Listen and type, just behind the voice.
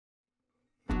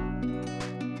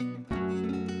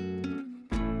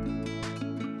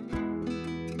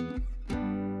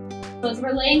So as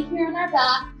we're laying here on our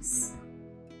backs,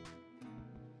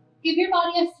 give your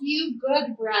body a few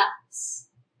good breaths,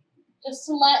 just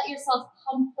to let yourself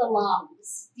pump the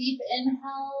lungs. Deep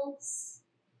inhales.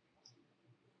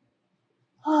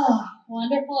 Oh,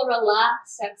 wonderful,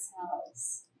 relaxed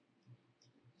exhales.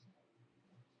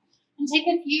 And take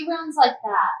a few rounds like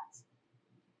that.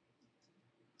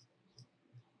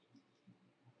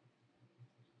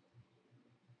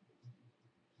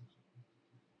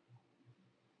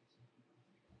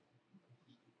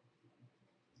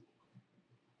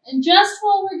 And just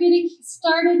while we're getting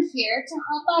started here, to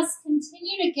help us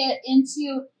continue to get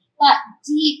into that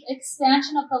deep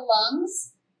expansion of the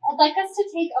lungs, I'd like us to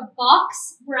take a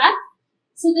box breath.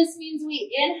 So this means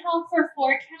we inhale for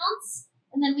 4 counts,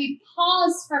 and then we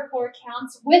pause for 4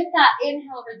 counts with that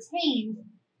inhale retained.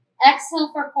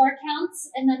 Exhale for 4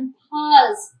 counts, and then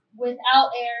pause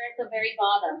without air at the very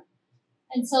bottom.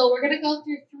 And so we're going to go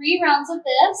through 3 rounds of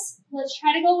this. Let's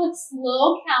try to go with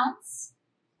slow counts.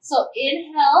 So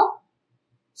inhale,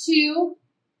 2,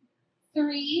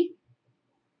 3,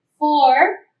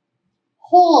 4,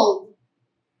 hold,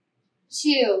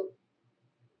 2,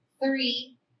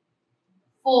 3,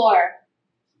 4.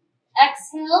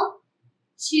 Exhale,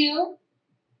 2,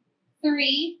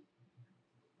 3,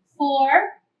 4,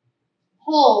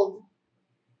 hold,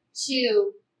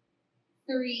 2,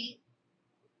 3,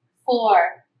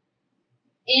 4.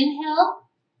 Inhale,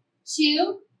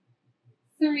 2,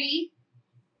 3,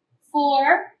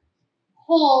 4,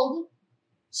 hold,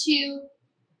 2,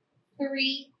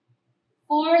 3,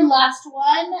 4. Last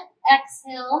one.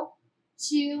 Exhale,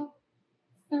 2,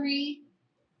 3,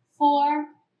 4,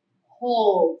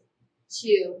 hold,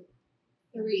 2,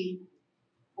 3,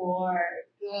 4.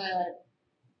 Good.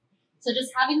 So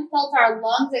just having felt our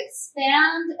lungs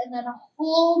expand and then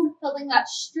hold, feeling that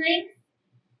strength,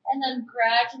 and then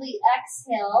gradually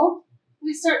exhale,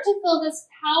 we start to feel this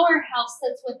powerhouse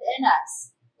that's within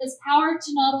us. This power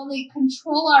to not only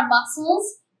control our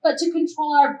muscles, but to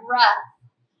control our breath.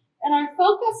 And our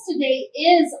focus today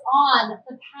is on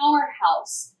the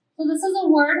powerhouse. So this is a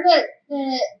word that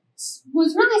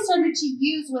was really started to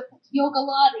use with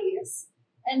Yogilates.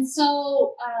 And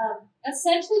so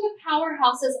essentially the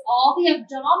powerhouse is all the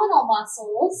abdominal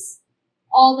muscles,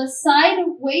 all the side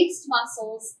waist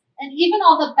muscles, and even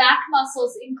all the back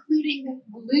muscles, including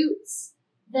glutes,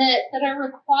 that are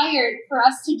required for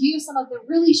us to do some of the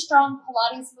really strong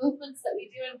Pilates movements that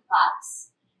we do in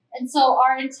class. And so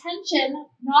our intention,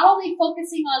 not only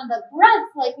focusing on the breath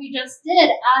like we just did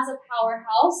as a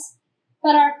powerhouse,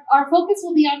 but our focus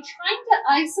will be on trying to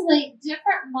isolate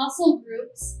different muscle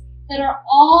groups that are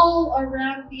all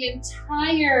around the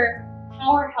entire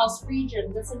powerhouse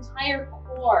region, this entire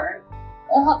core.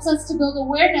 It helps us to build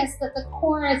awareness that the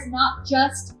core is not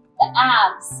just the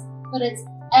abs, but it's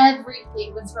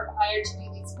everything that's required to do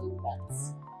these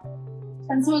movements.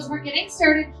 And so as we're getting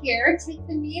started here, take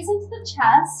the knees into the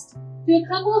chest, do a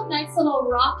couple of nice little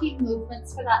rocking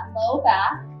movements for that low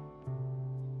back.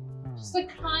 Just a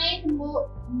kind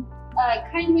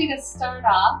way to start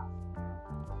off.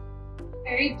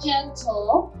 Very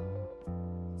gentle,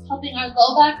 helping our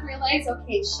low back realize,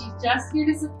 okay, she's just here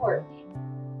to support me.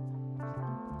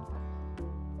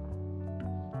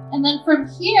 And then from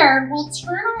here, we'll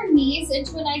turn our knees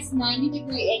into a nice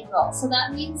 90-degree angle. So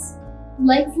that means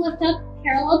legs lift up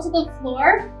parallel to the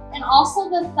floor, and also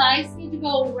the thighs need to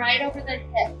go right over the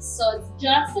hips. So it's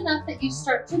just enough that you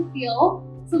start to feel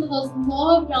some of those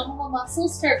low abdominal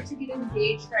muscles start to get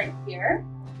engaged right here.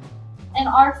 And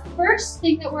our first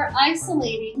thing that we're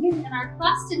isolating in our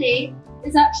class today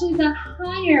is actually the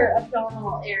higher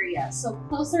abdominal area, so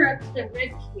closer up to the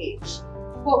rib cage.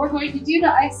 What we're going to do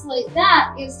to isolate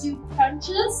that is do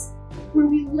crunches, where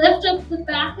we lift up the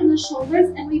back and the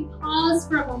shoulders and we pause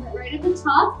for a moment right at the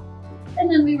top, and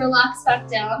then we relax back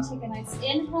down. Take a nice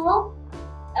inhale,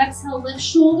 exhale, lift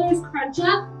shoulders, crunch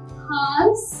up,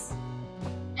 pause,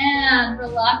 and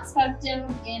relax back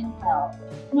down, inhale.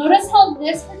 Notice how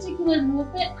this particular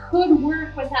movement could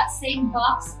work with that same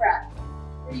box breath,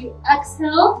 where you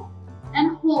exhale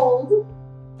and hold,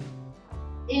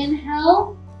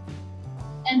 inhale,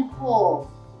 and hold.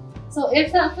 So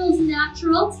if that feels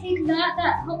natural, take that.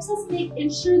 That helps us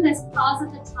ensure this pause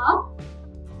at the top.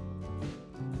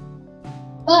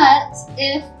 But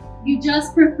if you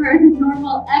just prefer the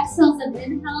normal exhales and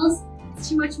inhales, it's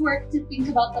too much work to think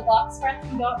about the box breath.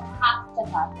 You don't have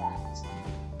to have that.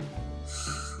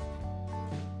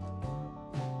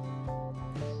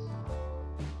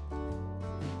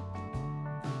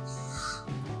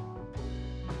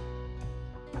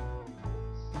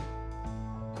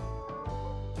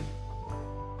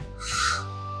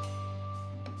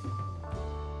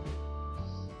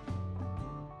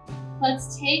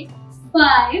 Let's take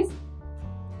 5.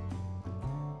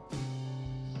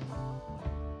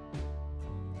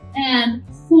 And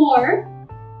 4.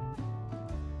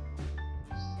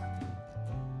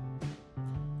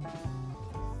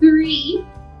 3.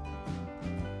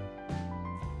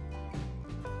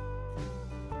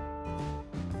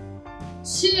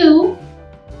 2.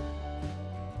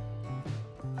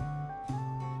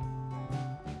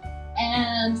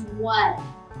 And 1.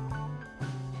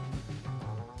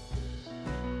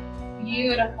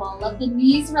 Beautiful. Let the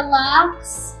knees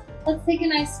relax. Let's take a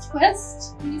nice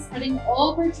twist. Knees heading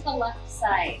over to the left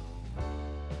side.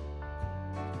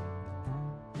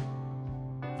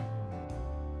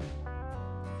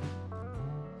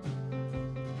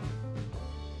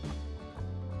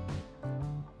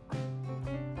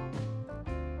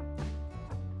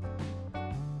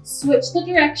 Switch the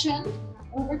direction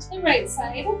over to the right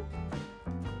side.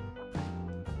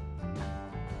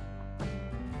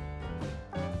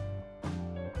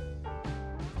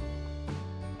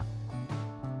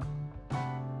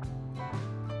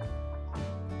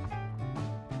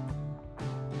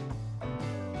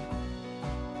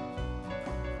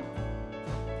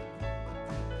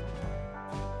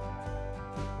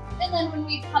 And then when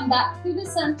we come back through the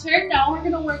center, now we're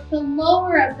going to work the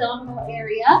lower abdominal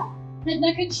area. Head,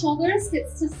 neck, and shoulders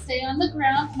gets to stay on the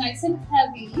ground nice and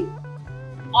heavy.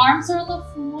 Arms are on the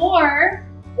floor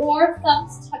or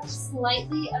thumbs touch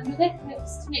slightly under the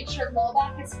hips to make sure low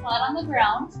back is flat on the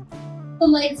ground. The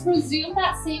legs resume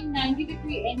that same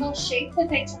 90-degree angle shape that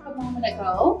they took a moment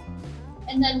ago.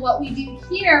 And then what we do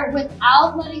here,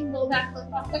 without letting low back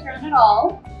lift off the ground at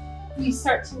all, we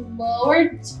start to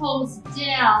lower toes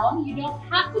down. You don't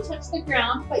have to touch the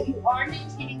ground, but you are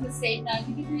maintaining the same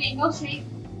 90-degree angle shape.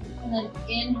 And then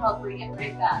inhale, bring it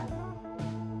right back.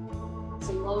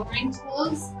 So lowering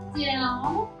toes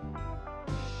down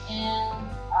and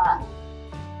up.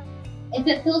 If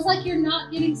it feels like you're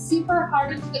not getting super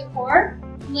hard into the core,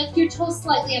 lift your toes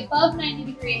slightly above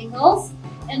 90-degree angles.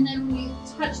 And then when you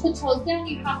touch the toes down,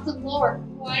 you have to lower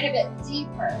quite a bit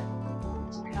deeper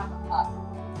to come up.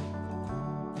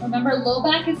 Remember, low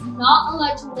back is not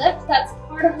allowed to lift. That's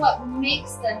part of what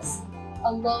makes this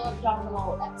a low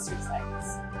abdominal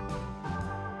exercise.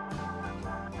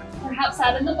 Perhaps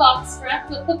add in the box breath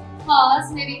with the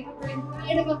pause, maybe hovering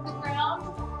right above the ground.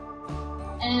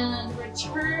 And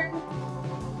return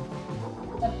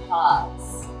the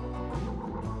pause.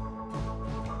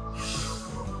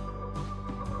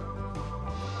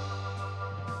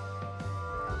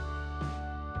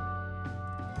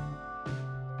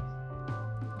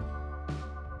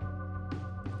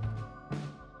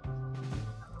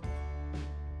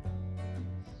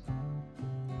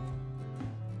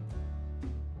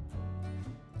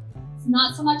 It's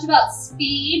not so much about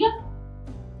speed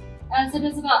as it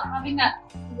is about having that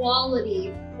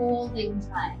quality holding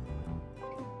time.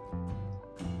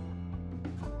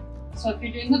 So if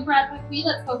you're doing the breath with me,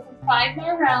 let's go for 5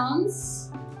 more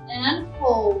rounds and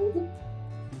hold.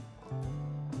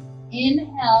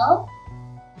 Inhale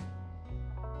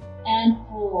and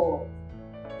hold.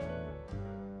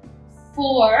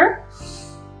 4.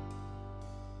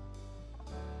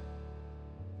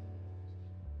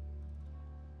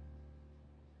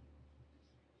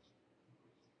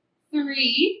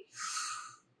 3.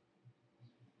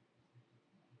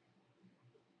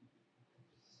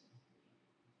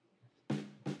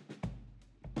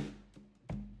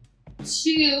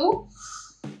 2.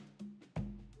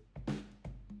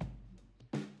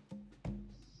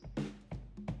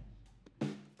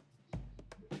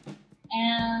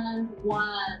 And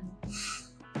 1.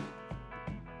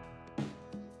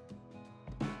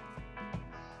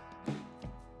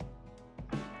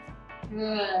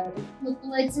 Good. Let the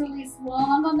legs release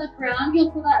long on the ground.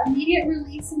 You'll feel that immediate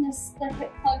release in the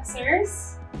hip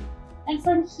flexors. And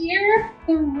from here,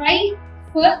 the right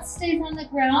foot stays on the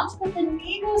ground, but the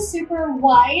knee goes super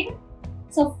wide.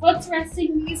 So foot's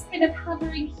resting, knees kind of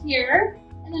hovering here.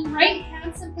 And then right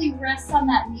hand simply rests on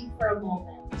that knee for a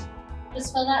moment.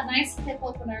 Just feel that nice hip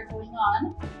opener going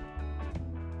on.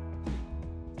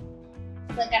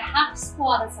 It's like a half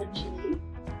squat essentially.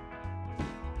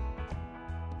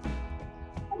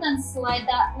 And then slide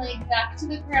that leg back to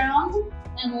the ground,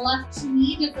 and left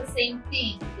knee does the same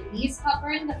thing. The knee's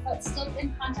hovering, the foot still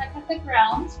in contact with the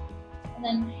ground, and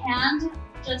then hand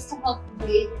just to help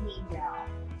weigh the knee down.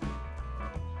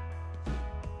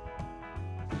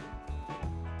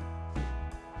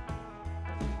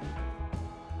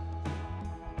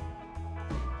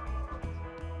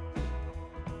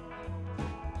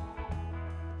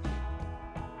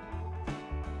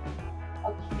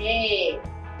 Okay.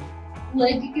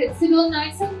 Leg gets to go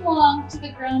nice and long to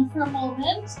the ground for a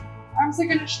moment. Arms are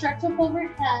gonna stretch up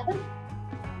overhead.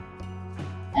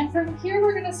 And from here,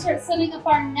 we're gonna start setting up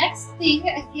our next thing.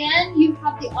 Again, you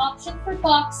have the option for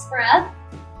box breath,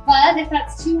 but if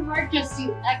that's too hard, just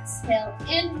do exhale,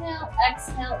 inhale,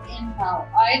 inhale.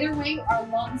 Either way, our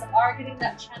lungs are getting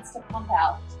that chance to pump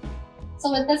out.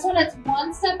 So with this one, it's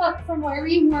one step up from where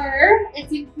we were.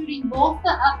 It's including both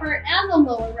the upper and the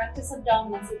lower rectus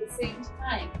abdominis at the same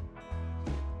time.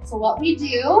 So what we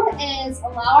do is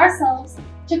allow ourselves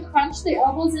to crunch the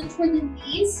elbows in toward the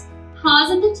knees,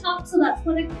 pause at the top, so that's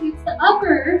what includes the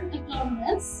upper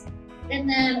abdominis, and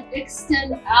then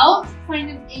extend out, find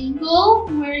an angle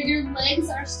where your legs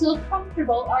are still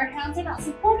comfortable. Our hands are not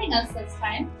supporting us this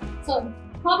time, so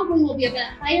it probably will be a bit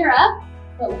higher up,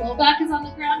 but low back is on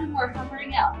the ground and we're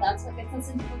hovering out. That's what gets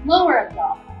us into the lower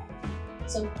abdominal.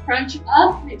 So crunch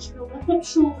up, make sure to lift up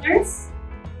shoulders,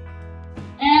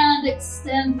 and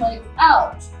extend legs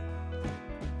out.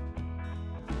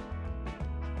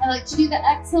 I like to do the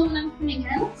exhale when I'm coming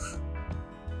in.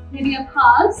 Maybe a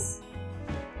pause.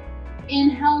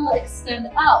 Inhale,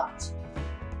 extend out.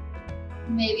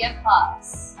 Maybe a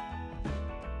pause.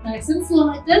 Nice and slow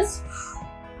like this.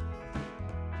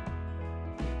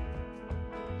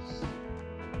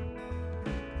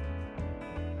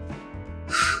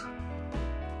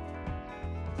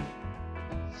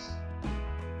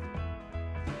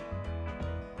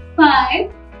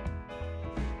 Five.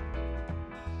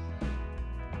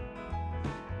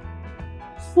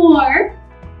 4,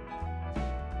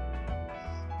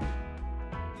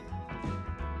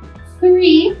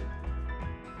 3,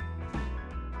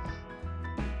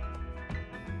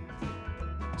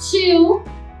 2,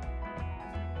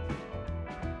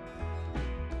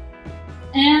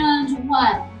 and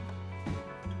 1.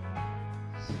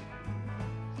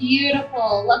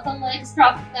 Beautiful. Let the legs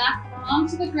drop back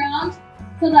onto the ground.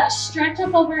 So that stretch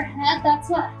up overhead, that's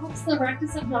what helps the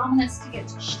rectus abdominis to get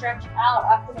to stretch out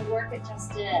after the work it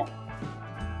just did.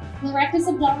 The rectus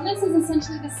abdominis is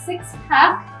essentially the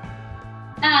six-pack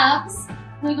abs.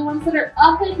 They're the ones that are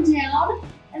up and down,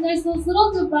 and there's those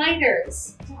little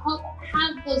dividers to help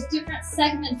have those different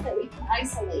segments that we can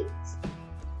isolate.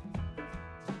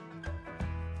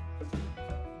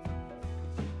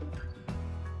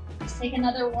 Just take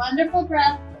another wonderful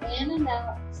breath in and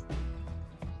out.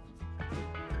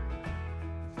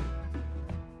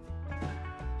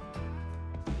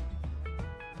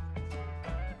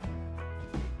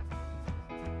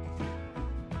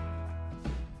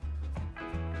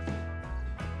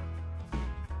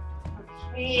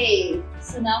 Okay,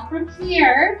 so now from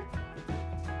here,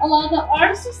 allow the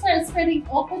arms to start spreading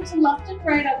open to left and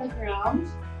right on the ground.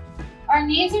 Our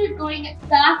knees are going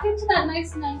back into that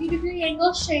nice 90-degree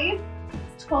angle shape.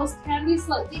 Toes can be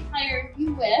slightly higher if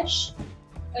you wish.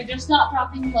 They're just not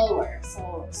dropping lower,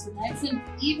 so nice and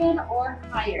even or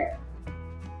higher.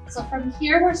 So from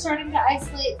here, we're starting to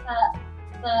isolate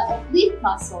the oblique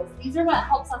muscles. These are what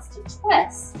helps us to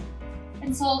twist.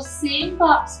 And so same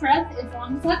box breath, as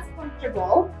long as that's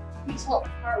comfortable. We tilt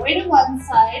partway to one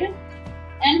side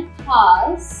and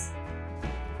pause.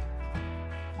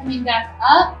 Coming back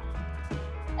up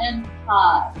and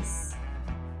pause.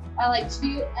 I like to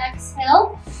do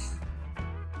exhale,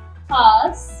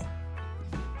 pause,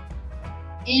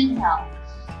 inhale,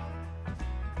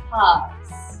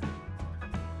 pause.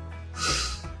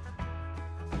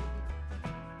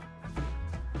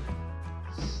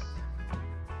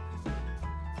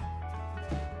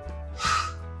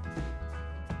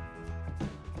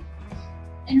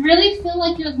 And really feel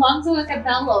like your lungs are like a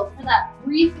bellow. For that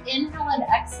brief inhale and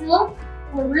exhale,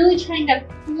 we're really trying to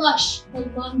flush the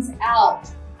lungs out.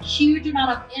 Huge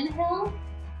amount of inhale,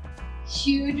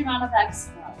 huge amount of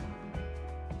exhale.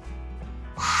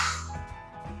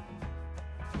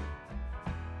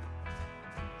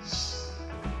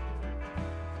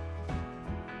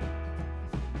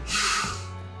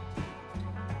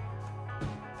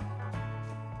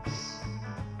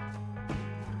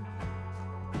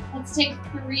 Let's take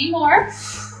 3 more.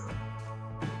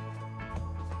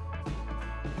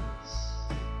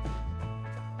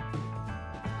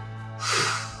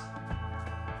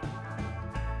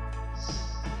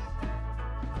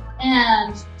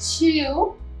 And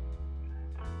 2.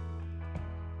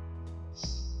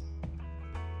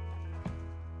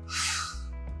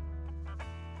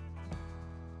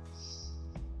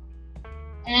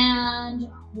 And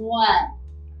 1.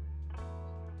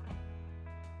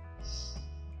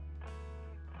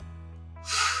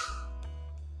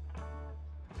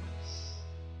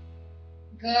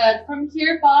 Good. From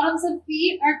here, bottoms of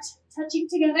feet are touching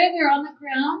together. They're on the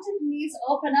ground. Knees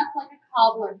open up like a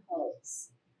cobbler pose.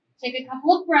 Take a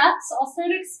couple of breaths. I'll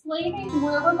start explaining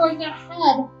where we're going to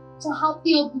head to help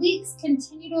the obliques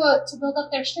continue to build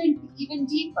up their strength even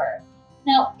deeper.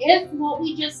 Now, if what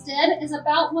we just did is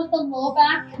about what the low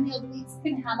back and the obliques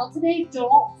can handle today,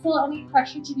 don't feel any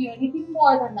pressure to do anything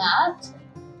more than that.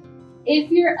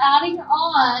 If you're adding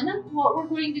on, what we're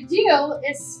going to do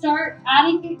is start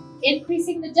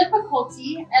increasing the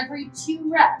difficulty every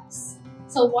 2 reps.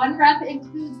 So 1 rep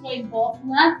includes going both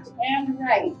left and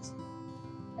right.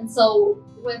 And so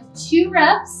with 2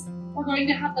 reps, we're going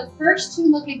to have the first 2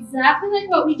 look exactly like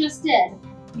what we just did.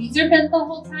 Knees are bent the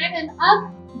whole time and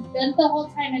up, bent the whole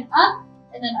time and up,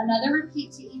 and then another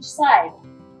repeat to each side.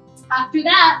 After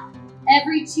that,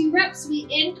 every 2 reps, we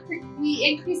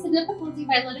increase the difficulty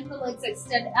by letting the legs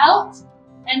extend out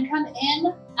and come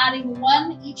in, adding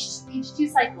 1 each 2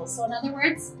 cycles. So in other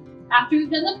words, after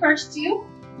we've done the first 2,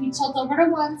 we tilt over to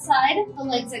one side, the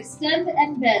legs extend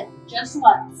and bend just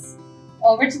once.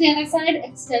 Over to the other side,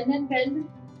 extend and bend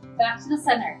back to the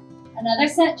center. Another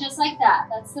set just like that.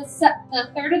 That's the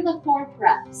 3rd and the 4th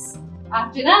reps.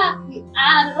 After that, we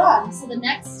add it on. So the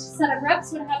next set of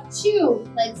reps would have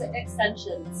 2 leg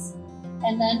extensions,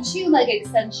 and then 2 leg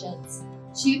extensions,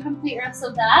 2 complete reps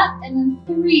of that, and then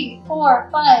 3, 4,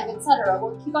 5, etc.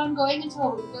 We'll keep on going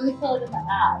until we really feel it in the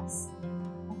abs.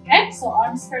 Okay, so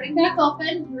arms spreading back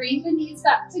open, bring the knees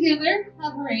back together,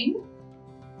 hovering.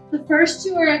 The first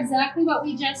 2 are exactly what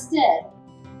we just did.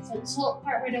 So tilt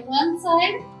partway to one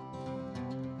side,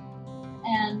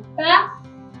 and back.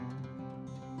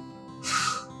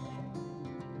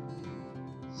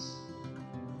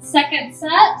 Second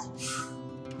set,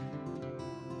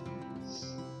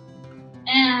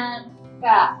 and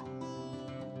back.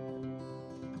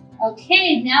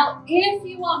 Okay, now if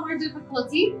you want more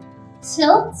difficulty,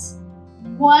 tilt,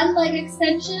 1 leg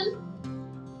extension,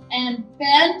 and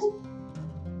bend,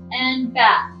 and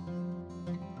back.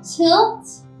 Tilt,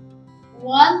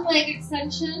 1 leg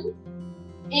extension,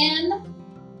 in,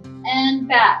 and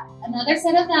back. Another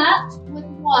set of that with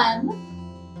 1,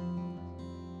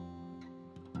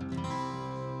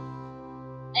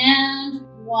 and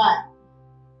 1.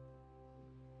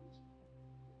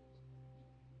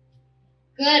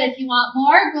 Good, if you want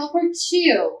more, go for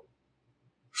 2.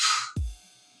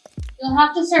 You'll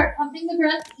have to start pumping the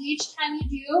breath each time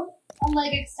you do a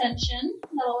leg extension.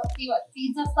 That'll be what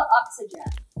feeds us the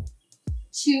oxygen.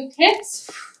 2 kicks.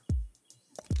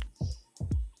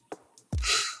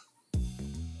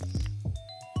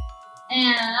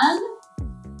 And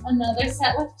another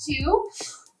set with 2.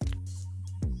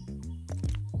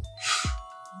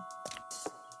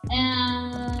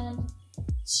 And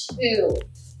 2.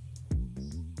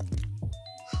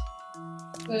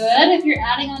 Good. If you're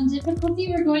adding on difficulty,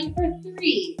 we're going for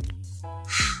 3.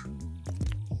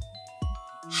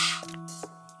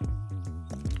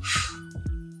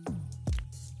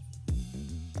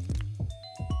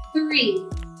 3.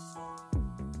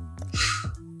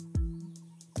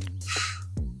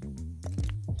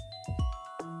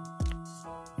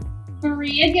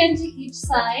 3 again to each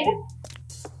side.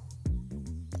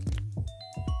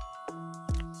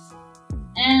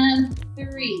 And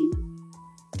 3.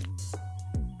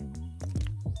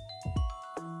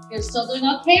 You're still doing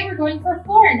okay. We're going for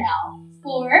 4 now.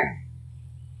 4,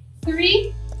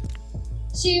 3,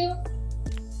 2,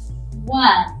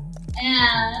 1.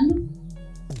 And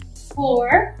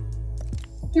 4,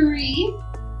 3,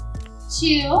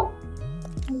 2,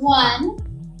 1.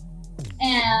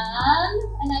 And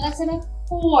another set of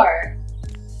 4,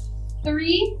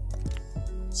 3,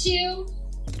 2,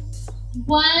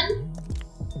 1.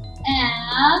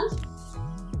 And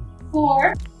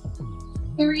 4,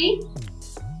 3,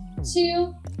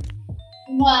 2,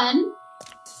 1.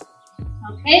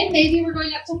 Okay, maybe we're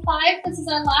going up to 5. This is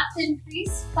our last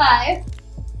increase. 5,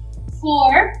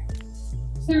 4,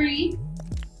 3,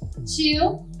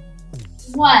 2,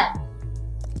 1.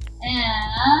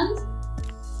 And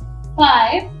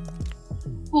 5,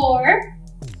 4,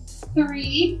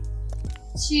 3,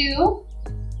 2,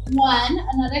 1.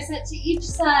 Another set to each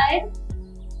side.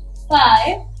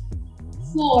 5,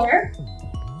 4,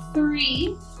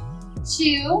 3,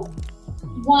 2,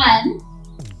 1.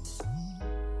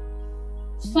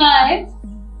 5,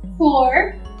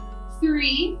 4,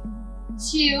 3,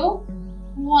 2,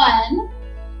 1.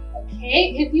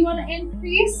 Okay, if you want to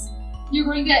increase, you're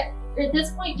going to, at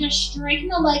this point, just straighten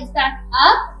the legs back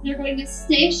up. They're going to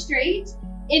stay straight.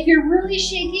 If you're really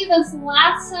shaky, this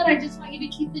last set, I just want you to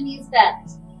keep the knees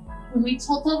bent. When we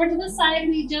tilt over to the side,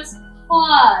 we just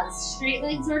pause. Straight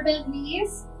legs or bent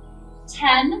knees.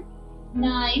 10,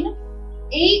 9,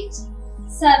 8,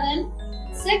 7,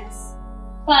 6,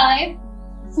 5,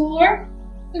 4,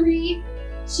 3,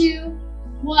 2,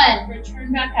 1.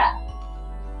 Return back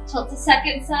up. Tilt to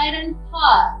second side and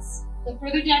pause. The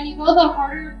further down you go, the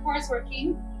harder your core is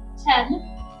working.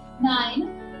 10,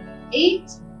 9,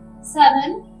 8,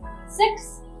 7,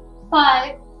 6,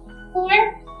 5,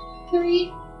 4,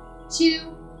 3, 2,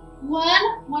 1.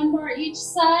 One more each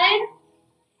side.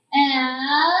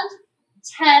 And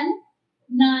 10,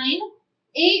 9,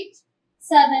 8,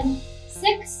 7,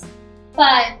 6,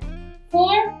 5,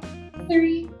 4,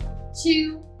 3,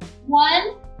 2,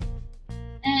 1.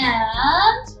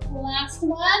 And last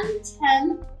one.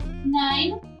 10,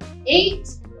 9, 8,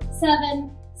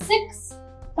 7, 6,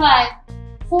 5,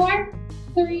 4,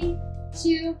 3,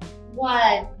 2,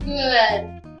 1.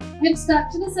 Good. Hips back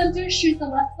to the center. Shoot the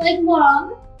left leg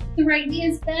long. The right knee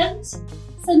is bent.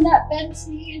 Send that bent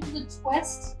knee into the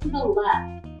twist to the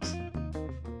left.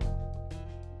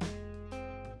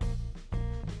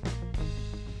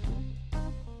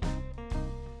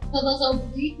 Feel those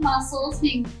oblique muscles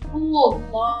being pulled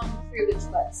long through the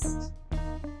twist.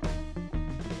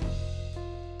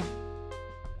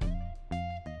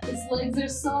 These legs are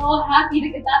so happy to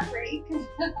get that break.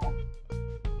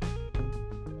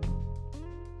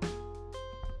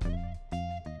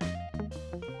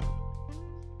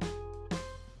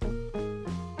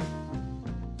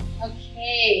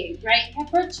 Okay, right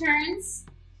hip returns,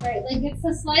 right leg gets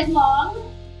to slide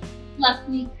long, left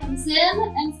knee comes in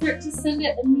and start to send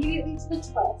it immediately to the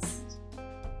twist.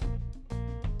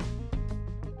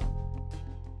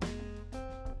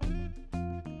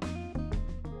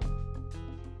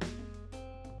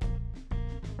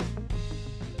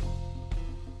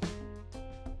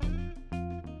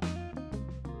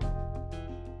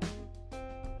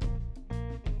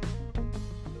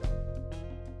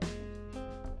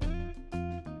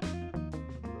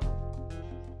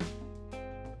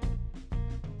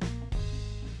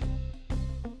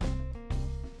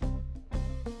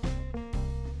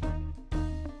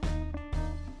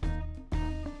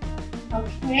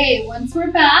 Okay, once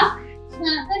we're back,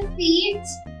 plant the feet,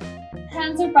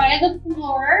 hands are by the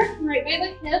floor, right by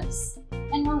the hips,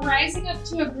 and we're rising up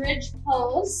to a bridge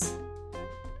pose.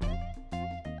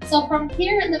 So from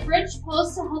here in the bridge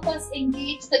pose, to help us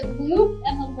engage the glute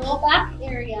and the low back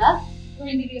area, we're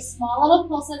going to do small little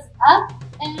pulses up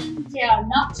and down,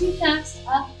 not too fast,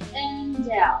 up and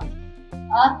down,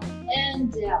 up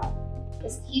and down.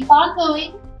 Just keep on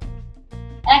going.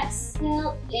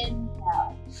 Exhale,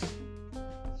 inhale.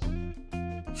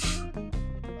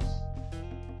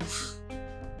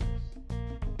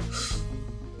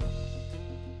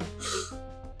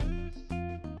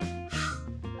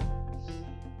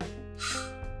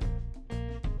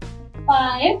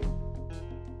 Five,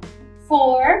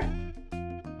 4,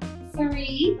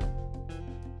 3,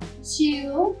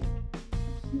 2,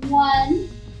 1,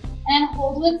 and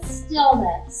hold with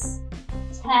stillness.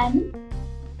 10,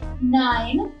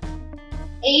 9,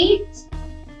 8,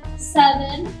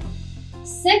 7,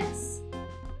 6,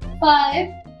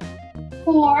 5,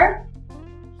 4,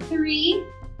 3,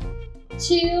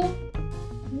 2,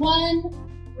 1.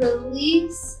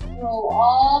 Release, roll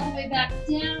all the way back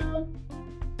down.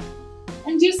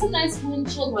 And do some nice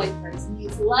windshield wipers.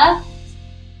 Knees left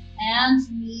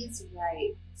and knees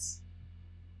right.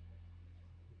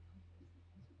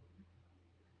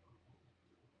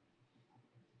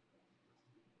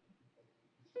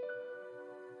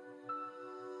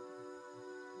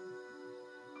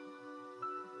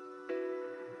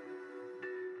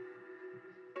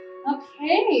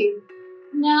 Okay,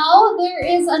 now there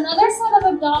is another set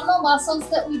of abdominal muscles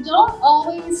that we don't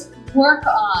always work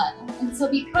on. And so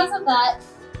because of that,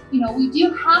 we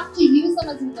do have to use them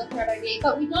as we go throughout our day,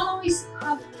 but we don't always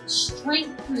have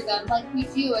strength through them like we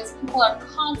do as people are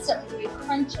constantly doing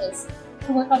crunches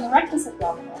to work on the rectus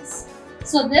abdominis.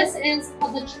 So this is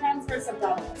called the transverse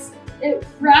abdominis. It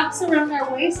wraps around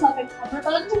our waist like a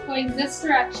cummerbund going this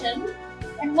direction.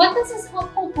 And what this is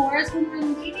helpful for is when we're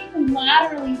leaning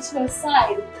laterally to a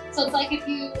side. So it's like if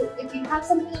you have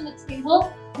something on the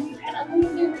table and you kind of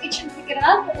lean to reach and pick it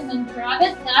up and then grab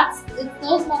it, it's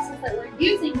those muscles that we're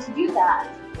using to do that.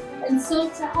 And so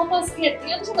to help us get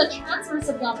into the transverse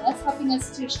abdominis, helping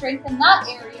us to strengthen that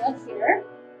area here,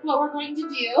 what we're going to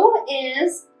do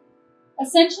is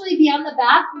essentially be on the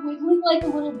back, wiggling like a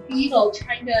little beetle,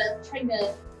 trying to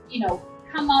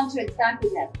come onto its back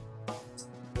again.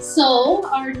 So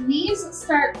our knees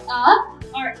start up,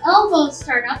 our elbows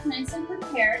start up nice and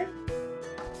prepared.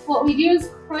 What we do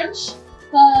is crunch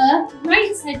the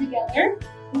right side together.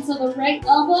 And so the right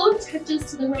elbow touches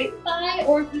to the right thigh,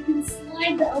 or if you can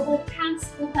slide the elbow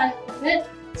past the thigh a little bit,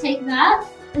 take that.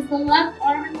 As the left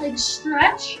arm and leg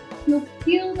stretch, you'll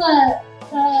feel the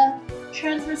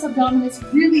transverse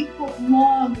abdominis really pulled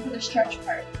long for the stretch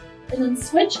part. And then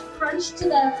switch, crunch to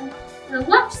the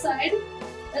left side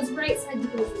as right side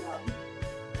goes along.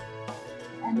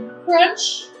 And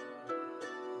crunch.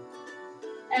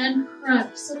 And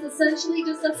crunch. So it's essentially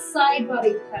just a side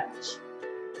body crunch.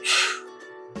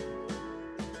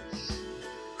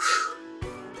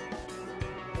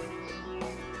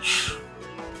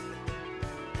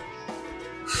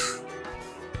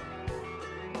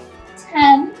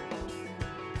 Ten,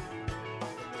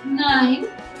 9,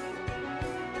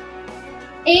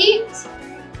 8,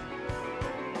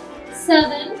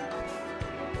 7,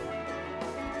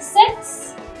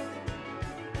 6,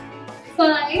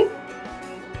 5,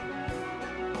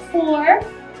 4,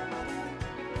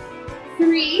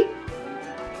 3,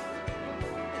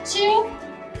 2,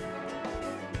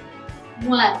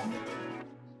 1.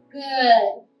 Good.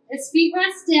 As feet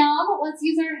rest down, let's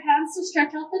use our hands to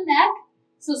stretch out the neck.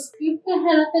 So scoop the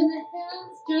head up in the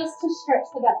hands just to stretch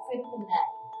the back side of the neck.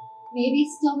 Maybe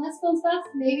stillness goes best,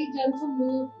 maybe gentle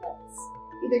movements.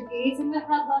 Either gazing the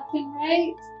head left and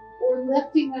right or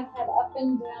lifting the head up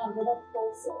and down, little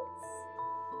pulses.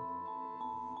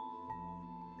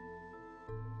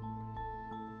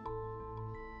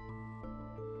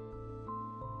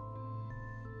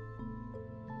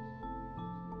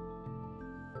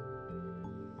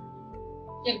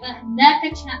 Give the neck a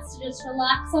chance to just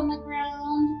relax on the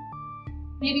ground.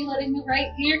 Maybe letting the right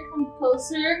ear come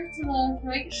closer to the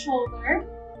right shoulder.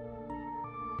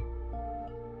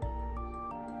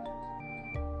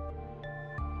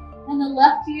 And the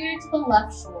left ear to the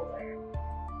left shoulder.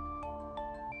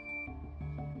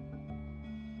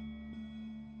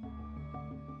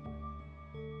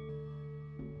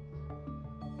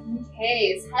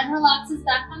 Okay, as head relaxes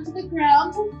back onto the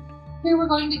ground, here we're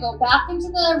going to go back into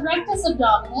the rectus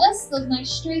abdominus, those nice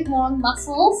straight long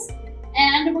muscles,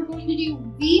 and we're going to do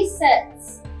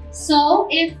V-sits. So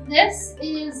if this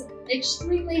is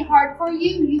extremely hard for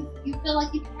you, you feel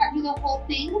like you can't do the whole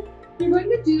thing, you're going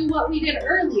to do what we did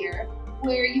earlier,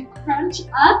 where you crunch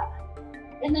up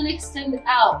and then extend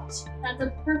out. That's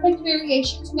a perfect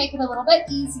variation to make it a little bit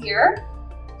easier.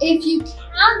 If you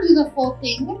can do the full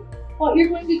thing, what you're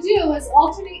going to do is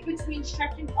alternate between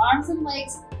stretching arms and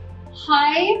legs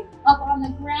high up on the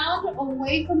ground,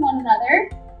 away from one another,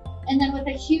 and then with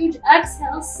a huge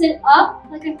exhale, sit up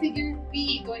like a figure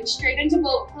V, going straight into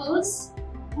boat pose,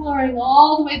 lowering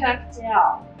all the way back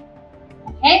down.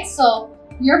 Okay, so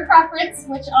your preference,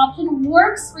 which option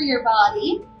works for your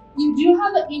body. You do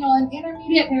have an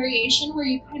intermediate variation where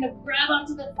you kind of grab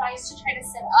onto the thighs to try to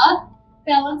sit up,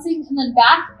 balancing, and then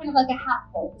back, kind of like a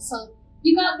half boat. So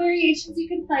you got variations you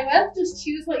can play with. Just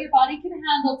choose what your body can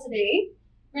handle today.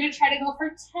 We're going to try to go for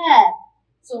 10.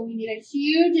 So we need a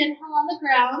huge inhale on the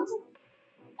ground.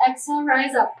 Exhale,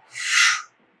 rise up.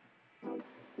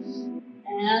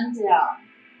 And down.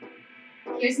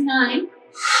 Here's 9.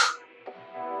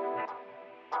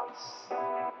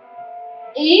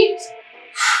 8.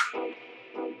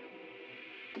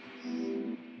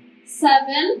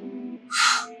 7.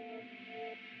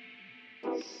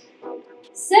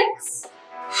 6.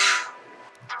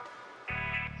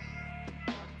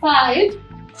 5.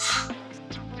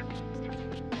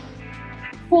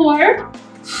 4.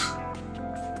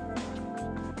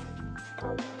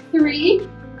 3.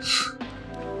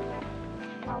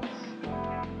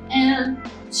 And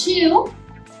 2.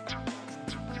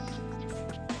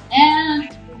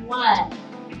 And 1.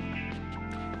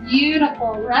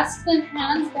 Beautiful. Rest the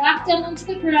hands back down onto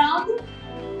the ground.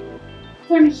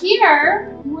 From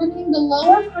here, working the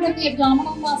lower part of the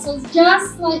abdominal muscles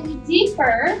just slightly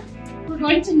deeper, we're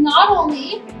going to not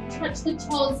only touch the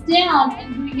toes down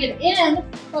and bring it in,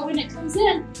 but when it comes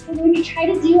in, we're going to try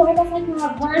to do almost like a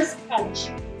reverse crunch,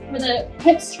 where the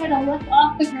hips try to lift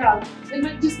off the ground. It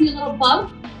might just be a little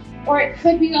bump, or it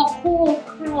could be a whole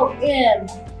curl in,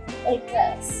 like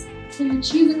this. So you're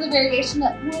choosing the variation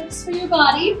that works for your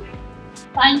body.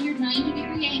 Find your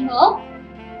 90-degree angle,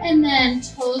 and then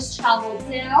toes travel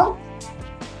down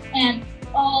and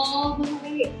all the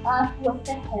way up with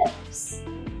the hips.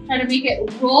 Try to make it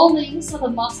rolling so the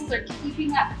muscles are keeping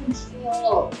that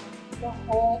control the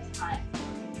whole time.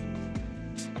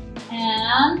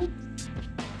 And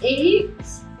 8.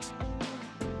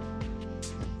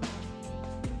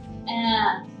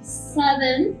 And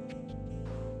 7.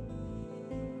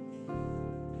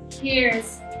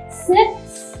 Here's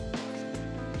 6.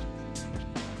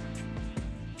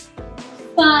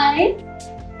 5.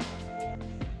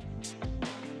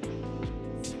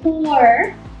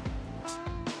 4.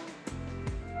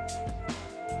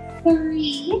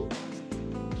 3.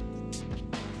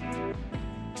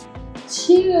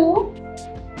 2.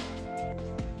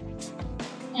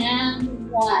 And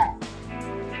 1.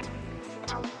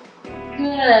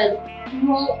 Good.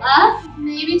 Roll up,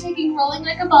 maybe taking rolling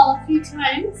like a ball a few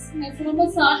times. Nice little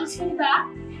massages for the back.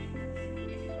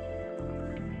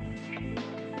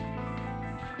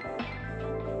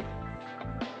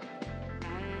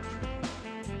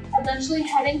 Eventually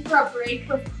heading for a break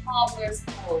with cobbler's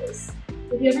pose.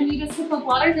 If you ever need a sip of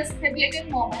water, this could be a good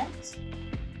moment.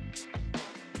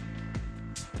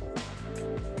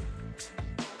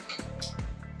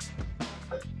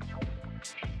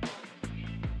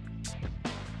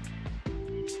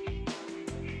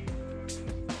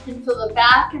 And feel the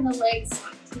back and the legs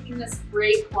taking this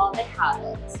break while they have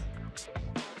it.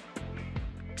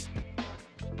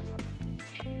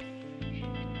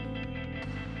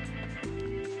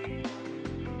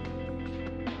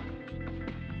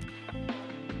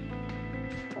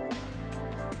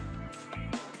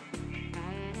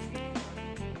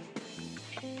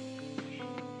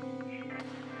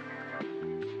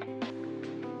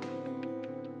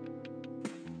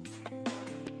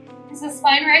 As the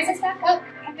spine rises back up,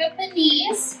 pick up the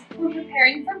knees. We're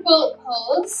preparing for boat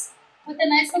pose with a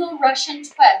nice little Russian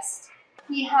twist.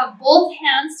 We have both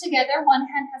hands together. One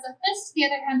hand has a fist, the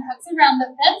other hand hugs around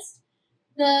the fist.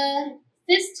 The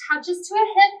fist touches to a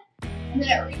hip, and then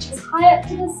it reaches high up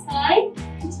to the side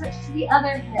to touch to the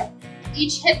other hip.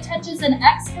 Each hip touches an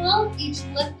exhale, each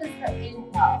lift is the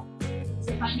inhale.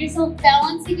 So find yourself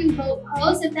balancing in boat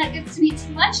pose. If that gets to be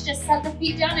too much, just set the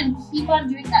feet down and keep on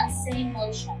doing that same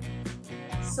motion.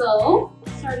 So,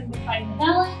 starting to find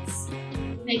balance,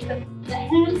 make the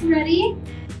hands ready.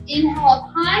 Inhale up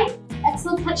high,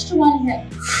 exhale, touch to one hip.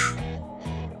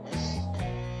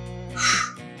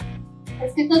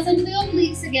 Let's get those into the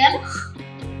obliques again.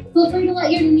 Feel free to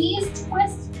let your knees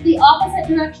twist to the opposite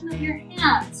direction of your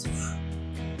hands.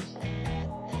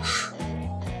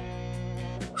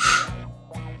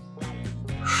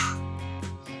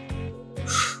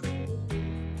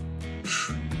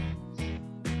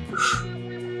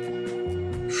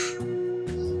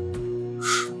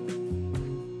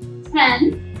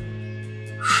 10,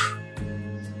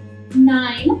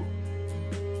 9,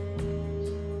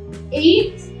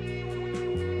 8,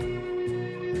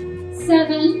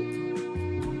 7,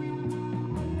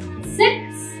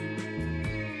 6,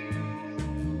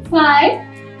 5,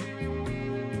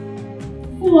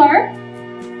 4,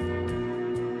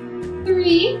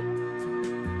 3,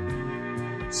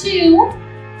 2,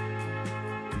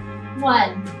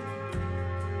 1.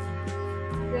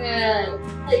 Good.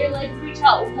 Let your legs reach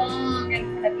out long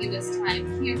in front of you this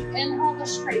time. Huge inhale to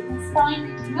straighten the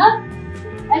spine, reaching up.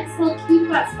 Exhale, keep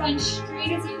that spine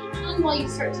straight as you can while you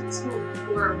start to tilt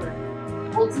forward.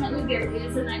 Ultimately, there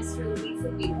is a nice release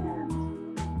at the end.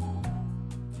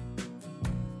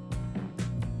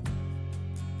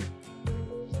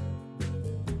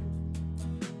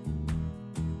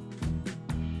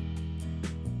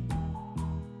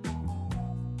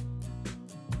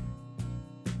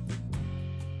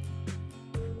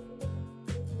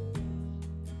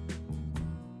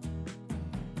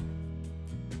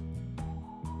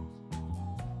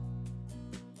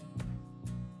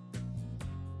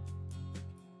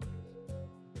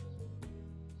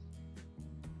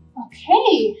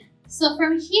 Okay, so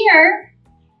from here,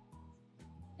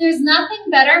 there's nothing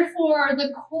better for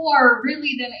the core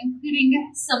really than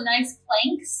including some nice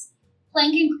planks.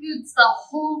 Plank includes the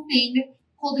whole thing,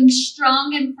 holding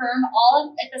strong and firm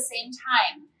all at the same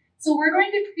time. So we're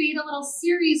going to create a little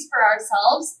series for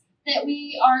ourselves that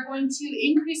we are going to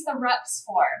increase the reps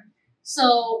for.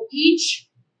 So each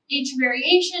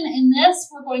variation in this,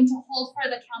 we're going to hold for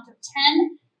the count of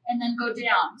 10 and then go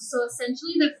down. So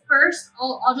essentially the first,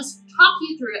 I'll just talk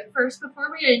you through it first before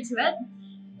we get into it.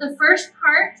 The first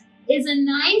part is a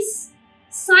nice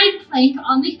side plank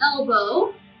on the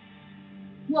elbow.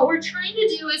 What we're trying to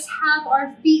do is have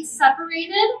our feet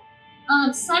separated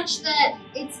such that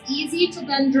it's easy to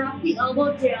then drop the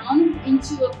elbow down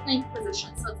into a plank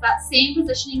position. So it's that same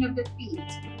positioning of the feet.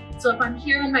 So if I'm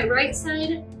here on my right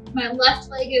side, my left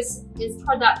leg is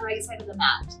toward that right side of the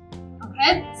mat.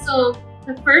 Okay, so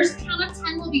the first count of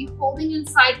 10 will be holding in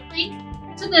side plank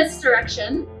to this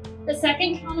direction. The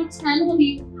second count of 10 will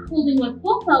be holding with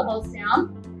both elbows down.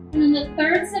 And then the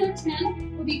third set of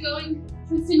 10 will be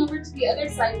twisting over to the other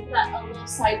side for that elbow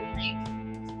side plank.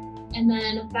 And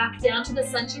then back down to the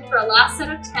center for a last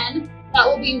set of 10. That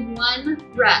will be 1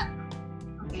 rep.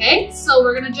 Okay, so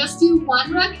we're gonna just do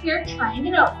 1 rep here, trying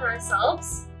it out for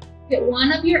ourselves. Get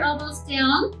one of your elbows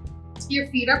down, your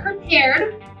feet are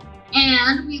prepared.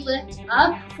 And we lift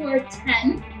up for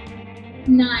 10,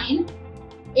 9,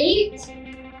 8,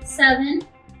 7,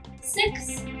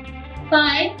 6,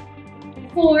 5,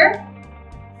 4,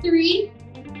 3,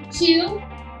 2,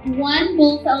 1.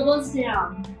 Both elbows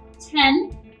down.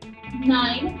 10,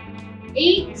 9,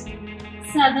 8,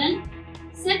 7,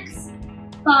 6,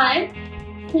 5,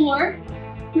 4,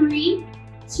 3,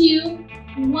 2,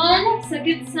 1.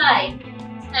 Second side.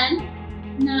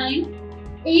 10,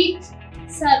 9, 8,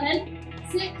 7,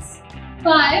 6,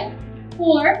 5,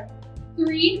 4,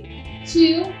 3,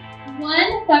 2,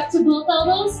 1. Back to both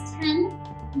elbows. 10,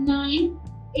 9,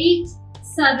 8,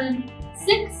 7,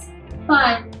 6,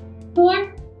 5,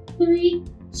 4, 3,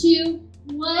 2,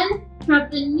 1.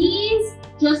 Drop the knees.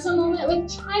 Just a moment with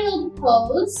child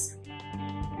pose.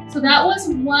 So that was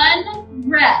 1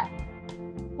 rep.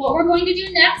 What we're going to do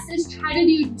next is try to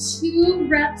do 2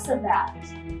 reps of that.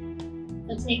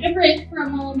 So take a break for a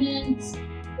moment.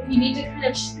 If you need to kind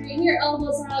of straighten your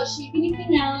elbows out, shake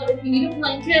anything out, if you need a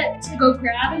blanket to go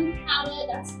grab and pat it,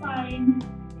 that's fine.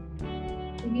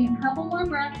 Maybe a couple more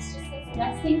breaths, just this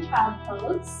resting child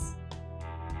pose.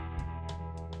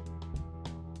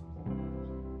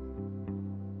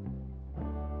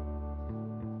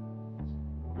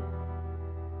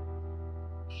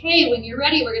 Okay, when you're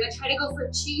ready, we're gonna try to go for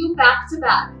 2 back to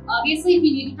back. Obviously, if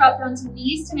you need to drop down to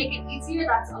knees to make it easier,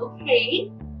 that's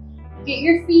okay. Get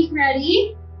your feet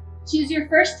ready. Choose your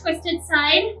first twisted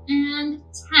side, and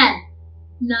 10,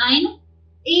 9,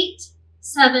 8,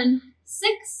 7,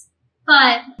 6,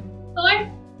 5,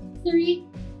 4, 3,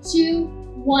 2,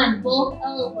 1. Both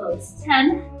elbows.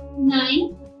 10,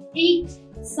 9, 8,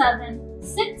 7,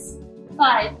 6,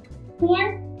 5,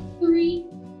 4, 3,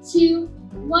 2,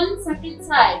 1. Second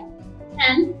side.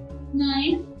 10,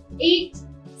 9, 8,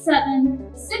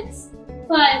 7, 6,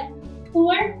 5,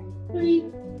 4, 3,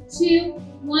 2,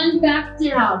 1. Back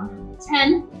down.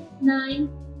 10, 9,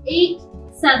 8,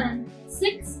 7,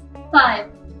 6,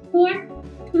 5, 4,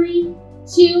 3,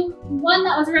 2, 1.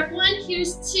 That was rep 1.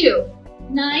 Here's 2.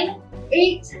 9,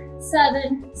 8,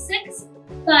 7, 6,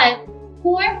 5,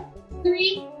 4,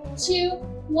 3, 2,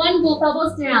 1. Both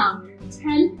elbows down.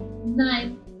 10,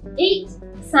 9, 8,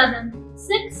 7,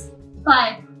 6,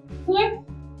 5, 4,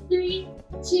 3,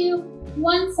 2,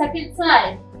 1. Second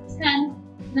side. 10,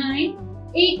 9,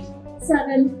 8,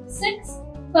 7, 6,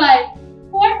 5,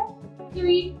 4,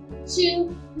 3,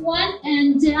 2, 1.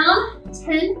 And down.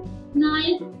 10,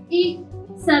 9, 8,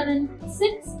 7,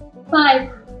 6,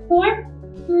 5, 4,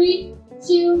 3,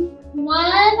 2,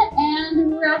 1.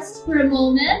 And rest for a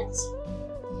moment.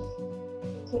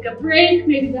 Take a break.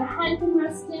 Maybe the head can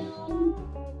rest down.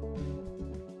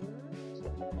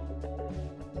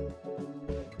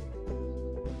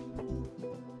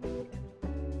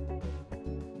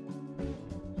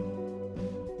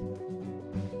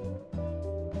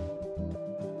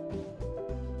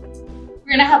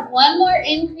 We're gonna have 1 more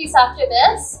increase after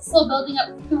this, so building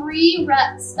up 3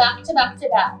 reps back to back to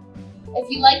back. If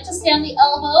you like to stay on the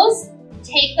elbows,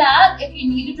 take that. If you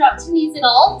need to drop to knees at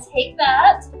all, take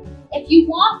that. If you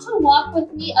want to walk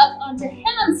with me up onto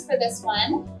hands for this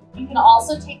one, you can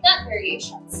also take that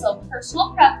variation. So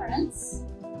personal preference.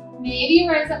 Maybe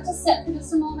rise up to sit for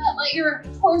just a moment. Let your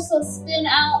torso spin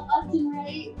out left and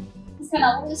right. Just kind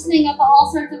of loosening up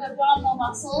all sorts of abdominal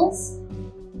muscles.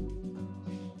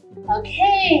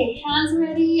 Okay, hands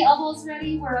ready, elbows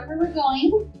ready, wherever we're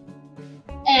going.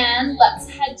 And let's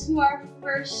head to our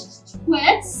first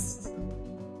twist.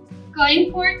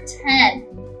 Going for 10,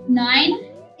 9,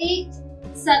 8,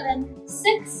 7,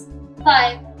 6,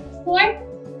 5, 4,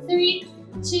 3,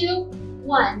 2,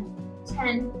 1.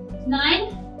 10,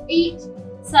 9, 8,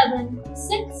 7,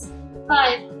 6,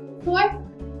 5, 4,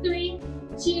 3,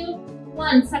 2,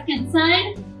 1. Second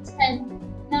side. 10,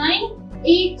 9,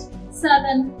 8,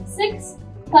 7, 6,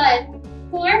 5,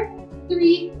 4,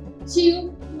 3, 2,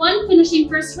 1. Finishing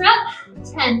first rep.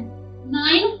 10,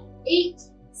 9, 8,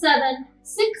 7,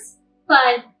 6,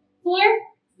 5, 4,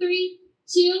 3,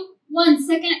 2, 1.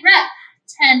 Second rep.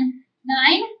 10,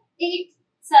 9, 8,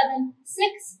 7,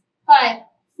 6, 5,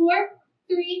 4,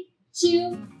 3,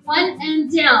 2, 1.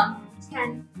 And down.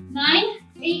 10, 9,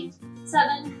 8,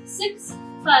 7, 6,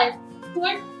 5,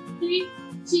 4, 3,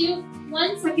 2,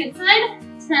 1. Second side.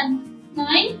 10,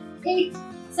 9, 8,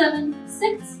 7,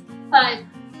 6, 5,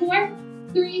 4,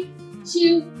 3,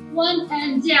 2, 1.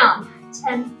 And down.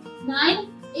 10, 9,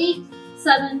 8,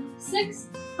 7, 6,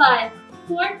 5,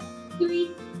 4,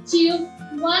 3, 2,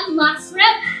 1. Last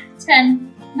rep.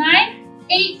 10, 9,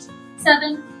 8,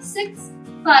 7, 6,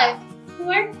 5,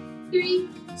 4, 3,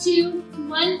 2,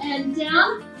 1. And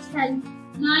down. 10,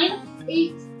 9,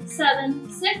 8, 7,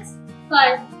 6,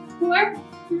 5, 4,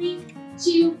 3,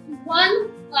 2,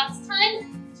 1. Last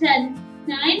time. 10,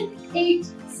 9, 8,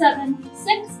 7,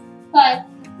 6, 5,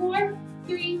 4,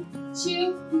 3,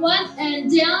 2, 1. And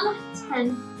down.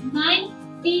 10,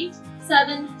 9, 8,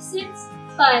 7, 6,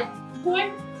 5,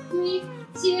 4, 3,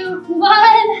 2,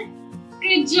 1.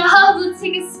 Good job. Let's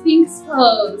take a Sphinx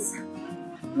pose.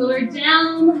 Lower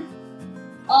down,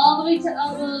 all the way to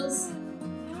elbows.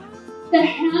 The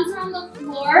hands are on the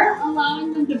floor,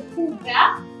 allowing them to pull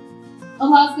back,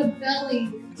 allows the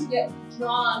belly to get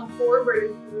drawn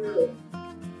forward through.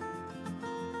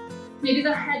 Maybe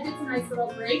the head gets a nice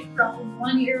little break, dropping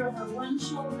one ear over one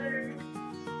shoulder.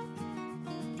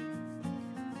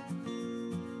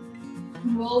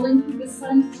 Rolling through the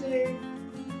center.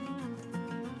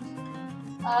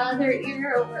 Other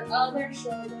ear over other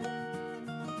shoulder.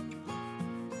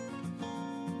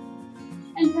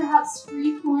 And perhaps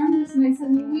free form, just nice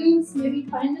and loose. Maybe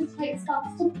find the tight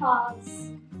spots to pause.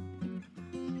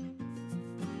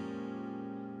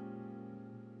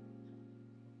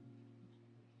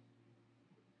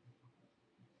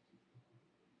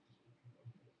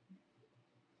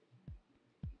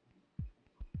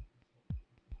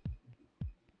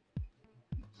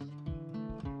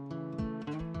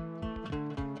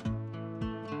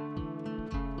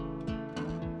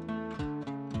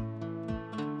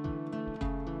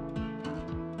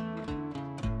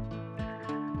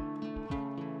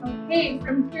 Okay,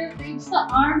 from here, reach the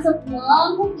arms up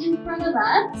long in front of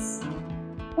us.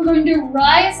 We're going to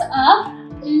rise up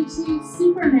into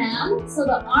Superman, so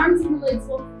the arms and the legs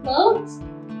will float.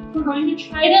 We're going to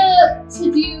try to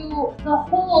do the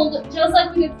hold just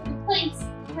like we did for the planks.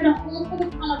 We're going to hold for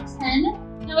the count of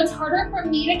 10. Now it's harder for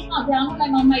me to count down when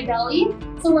I'm on my belly,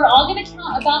 so we're all going to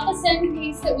count about the same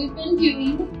pace that we've been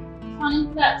doing, counting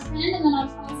for that 10, and then I'll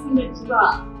tell us when to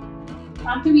drop.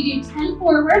 After we do 10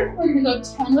 forward, we're going to go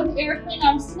 10 with airplane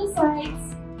arms to the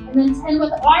sides, and then 10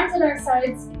 with arms at our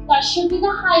sides. That should be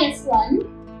the highest one.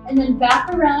 And then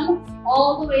back around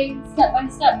all the way, step by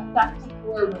step, back to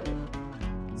forward.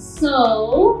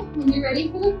 So, when you're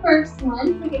ready for the first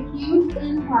one, take a huge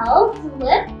inhale to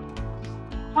lift.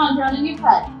 Count down in your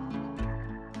head.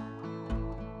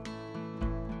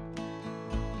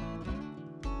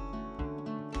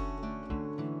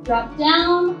 Drop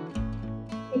down.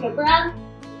 Take a breath.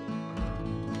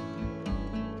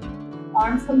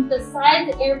 Arms come to the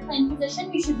sides, airplane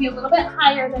position. You should be a little bit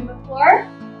higher than before.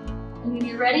 And when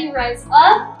you're ready, rise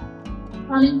up,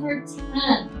 counting for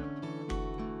 10.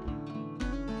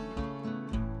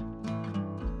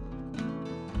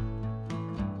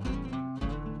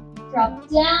 Drop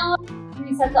down,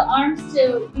 reset the arms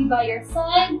to be by your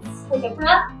sides. Take a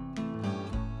breath.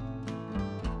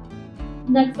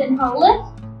 Next inhale,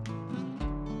 lift.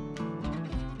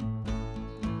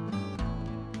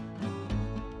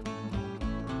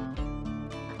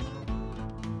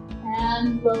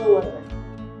 And lower.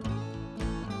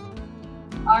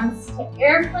 Arms to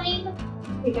airplane.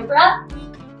 Take a breath.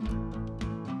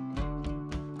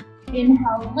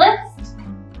 Inhale, lift.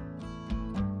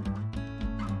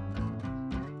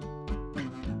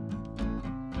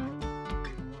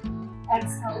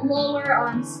 Exhale, lower,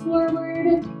 arms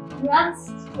forward.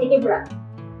 Rest, take a breath.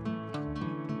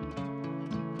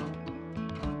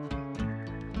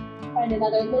 Find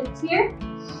another lift here.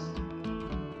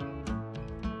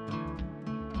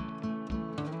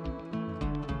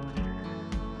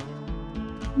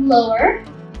 Lower.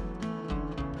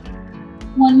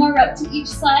 One more rep to each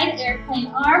side, airplane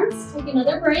arms. Take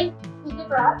another break with the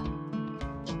breath.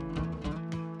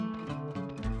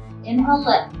 Inhale,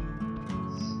 lift.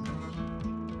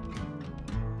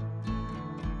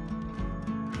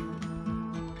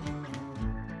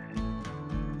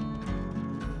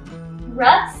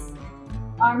 Rest.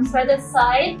 Arms by the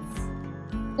sides.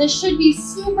 This should be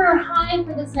super high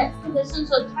for this next position,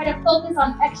 so try to focus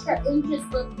on extra inches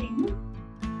lifting.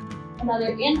 Another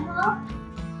inhale,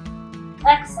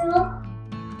 exhale,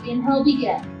 inhale,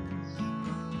 begin.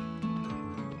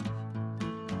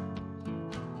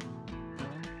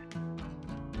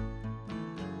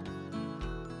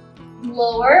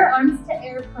 Lower, arms to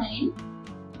airplane.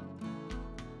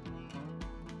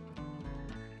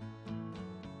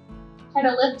 Try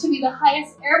to lift to be the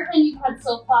highest airplane you've had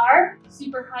so far.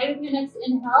 Super high with your next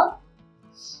inhale.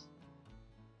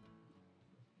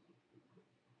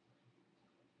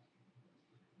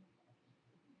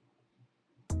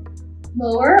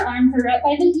 Lower, arms are up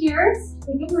by the ears.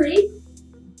 Take a break.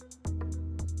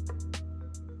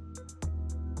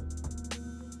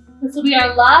 This will be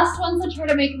our last one, so try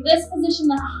to make this position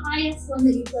the highest one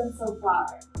that you've done so far.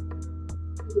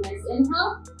 Take a nice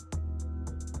inhale.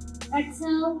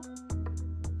 Exhale.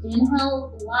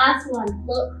 Inhale, last one,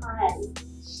 float high.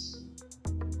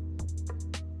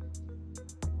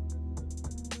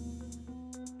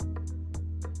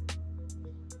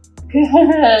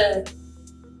 Good.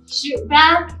 Shoot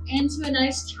back into a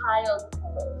nice child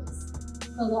pose.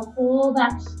 So the whole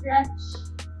back stretch.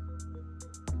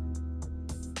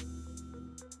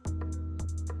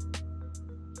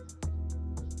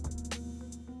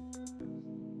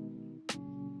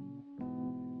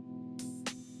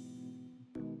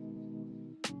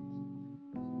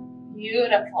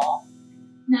 Beautiful.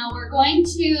 Now we're going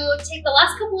to take the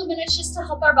last couple of minutes just to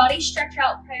help our body stretch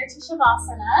out prior to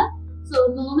Shavasana. So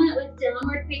a moment with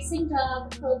downward facing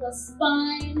dog, feel the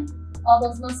spine, all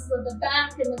those muscles of the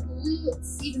back and the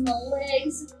glutes, even the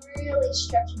legs, really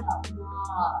stretching out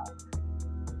long.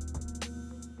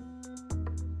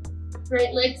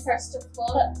 Right leg starts to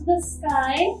float up to the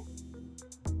sky.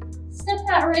 Step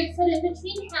that right foot in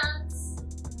between hands.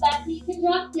 Back knee can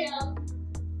drop down.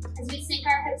 As we sink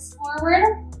our hips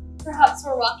forward, perhaps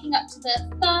we're walking up to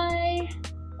the thigh,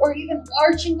 or even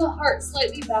arching the heart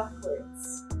slightly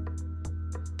backwards.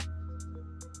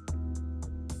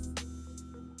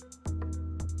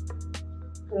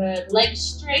 Good, legs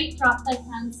straight, drop the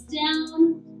hands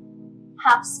down,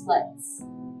 half splits.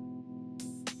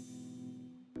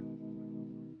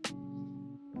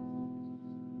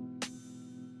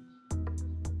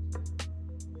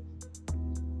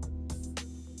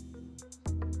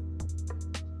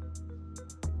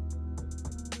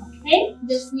 Okay,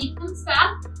 this knee comes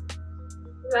back,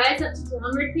 rise up to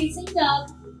downward facing dog.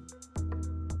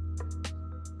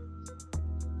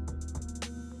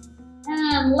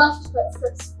 And left foot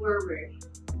steps forward.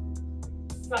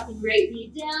 Dropping right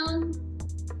knee down.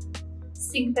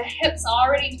 Sink the hips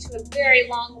already to a very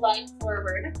long line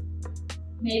forward.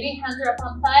 Maybe hands are up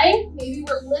on thigh. Maybe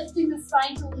we're lifting the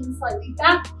spine to lean slightly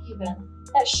back even.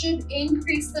 That should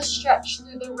increase the stretch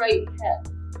through the right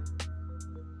hip.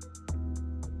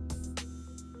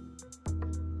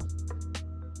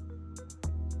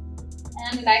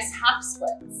 And a nice half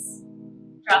splits.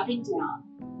 Dropping down.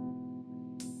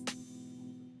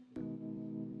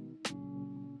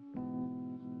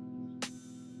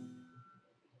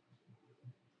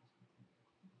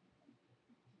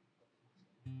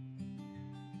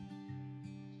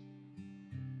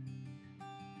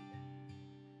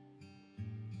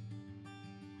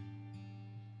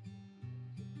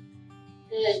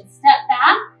 Good. Step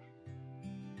back.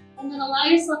 And then allow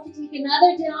yourself to take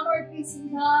another downward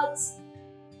facing dog.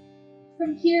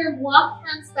 From here, walk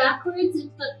hands backwards into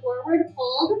the forward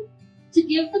fold to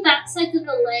give the back sides of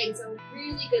the legs a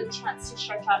really good chance to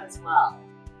stretch out as well.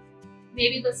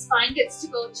 Maybe the spine gets to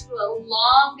go to a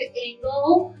long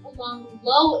angle, a long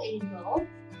low angle.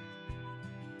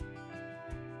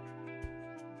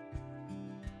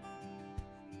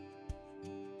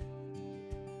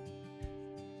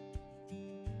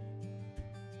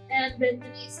 And bend the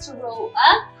knees to roll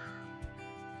up.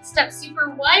 Step super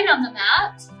wide on the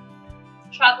mat.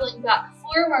 Traveling back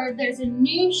forward, there's a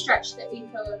new stretch that we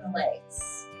feel in the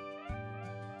legs.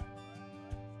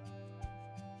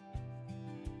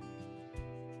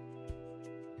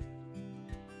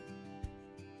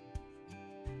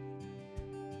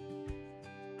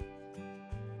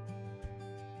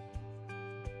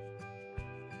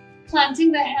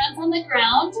 Planting the hands on the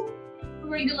ground, we're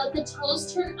going to let the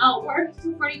toes turn outward to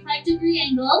 45-degree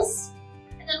angles,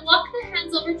 and then walk the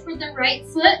hands over toward the right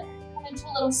foot. Into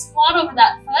a little squat over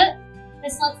that foot.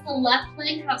 This lets the left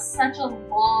leg have such a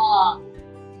long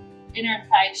inner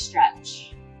thigh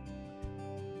stretch.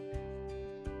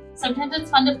 Sometimes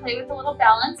it's fun to play with a little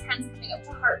balance, hands coming up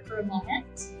to heart for a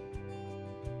moment.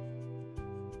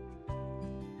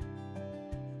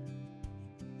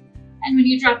 And when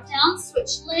you drop down,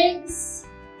 switch legs.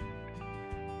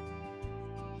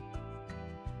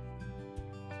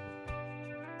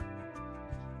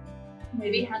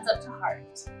 Maybe hands up to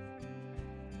heart.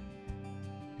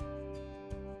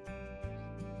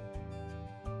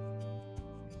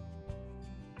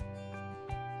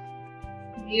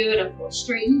 Beautiful.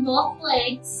 Straighten both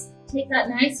legs. Take that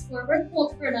nice forward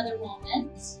fold for another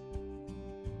moment.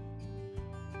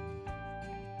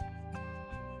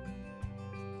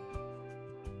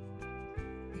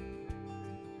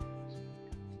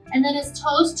 And then as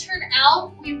toes turn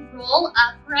out, we roll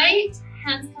upright.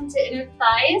 Hands come to inner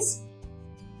thighs.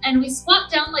 And we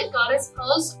squat down like goddess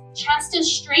pose. Chest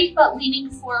is straight but leaning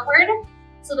forward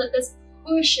so that this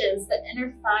pushes the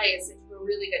inner thighs into a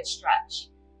really good stretch.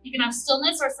 You can have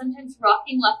stillness, or sometimes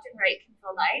rocking left and right can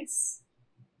feel nice.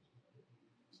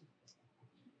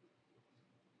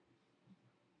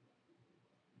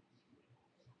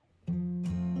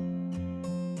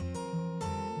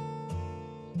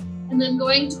 And then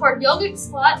going toward yogic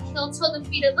squat, heel toe the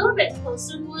feet a little bit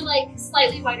closer, more like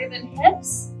slightly wider than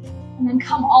hips, and then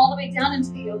come all the way down into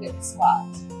the yogic squat.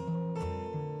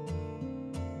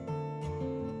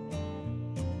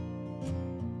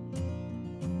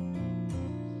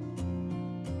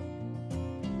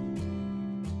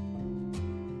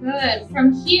 Good.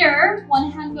 From here, one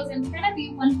hand goes in front of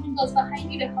you, one hand goes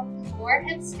behind you to help you lower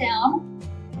hips down.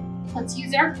 Let's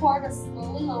use our core to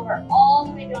slowly lower all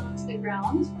the way down to the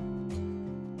ground.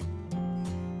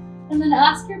 And then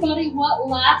ask your body what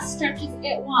last stretches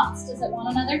it wants. Does it want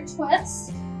another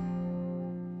twist?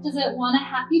 Does it want a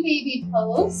happy baby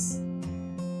pose?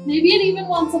 Maybe it even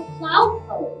wants a plow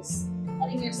pose.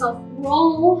 Letting yourself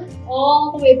roll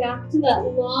all the way back to that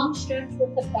long stretch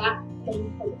with the back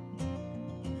leg forward.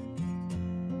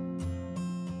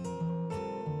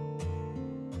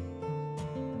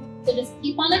 So just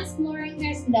keep on exploring,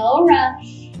 there's no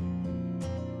rush.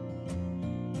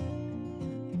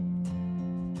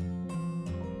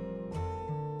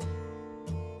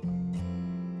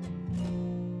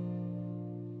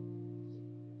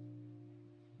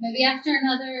 Maybe after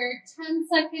another 10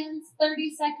 seconds,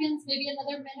 30 seconds, maybe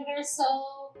another minute or so,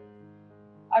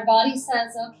 our body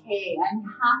says, okay, I'm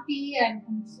happy, I'm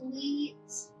complete.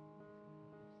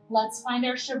 Let's find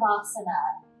our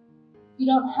Shavasana. You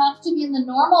don't have to be in the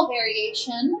normal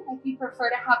variation. If you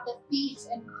prefer to have the feet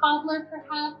in cobbler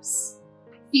perhaps,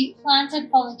 feet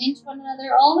planted, falling into one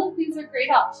another, all of these are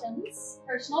great options.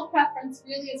 Personal preference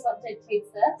really is what dictates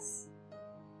this.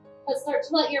 But start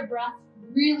to let your breath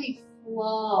really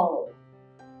flow.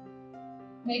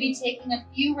 Maybe taking a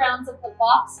few rounds of the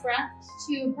box breath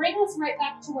to bring us right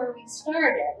back to where we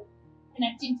started,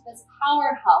 connecting to this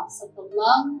powerhouse of the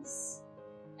lungs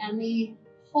and the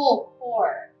whole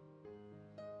core.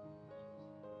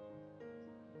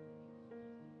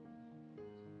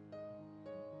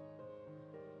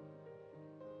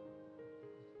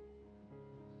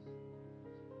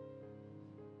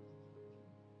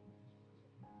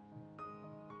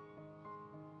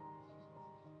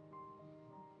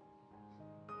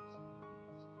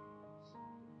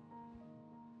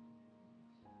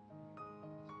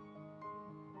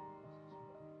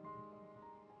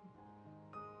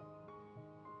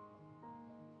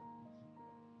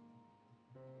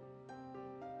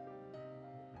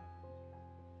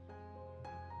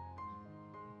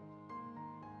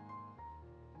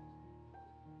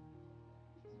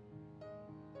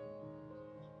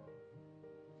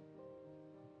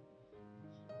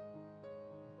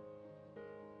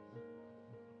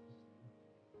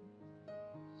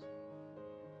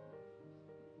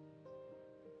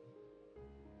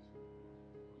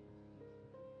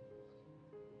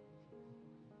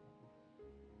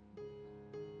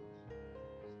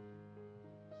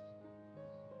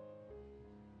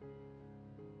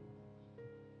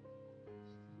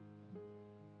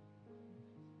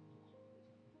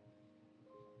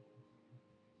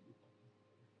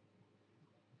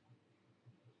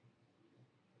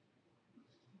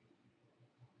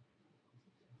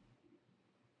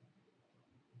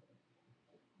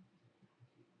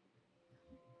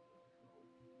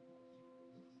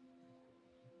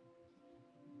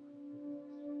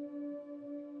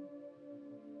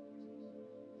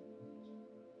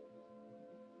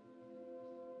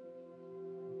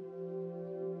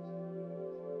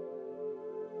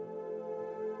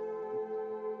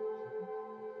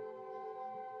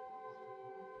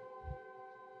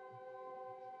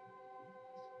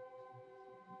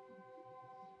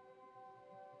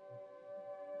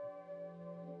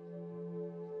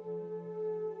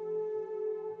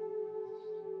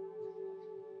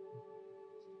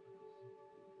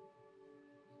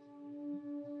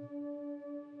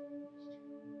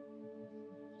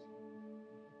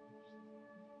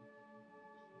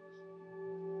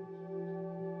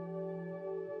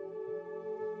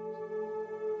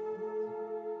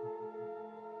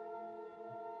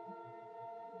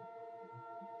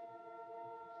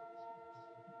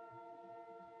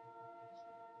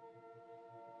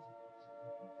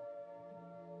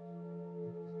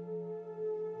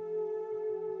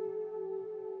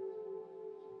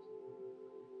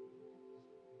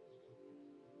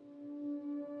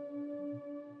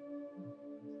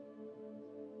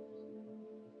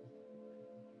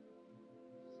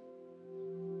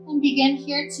 And begin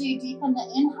here to deepen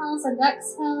the inhales and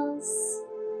exhales.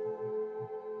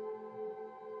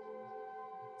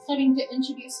 Starting to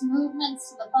introduce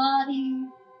movements to the body.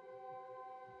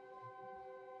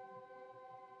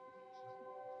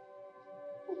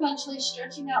 Eventually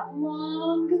stretching out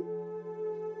long.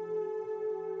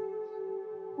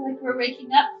 Like we're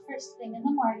waking up first thing in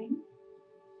the morning.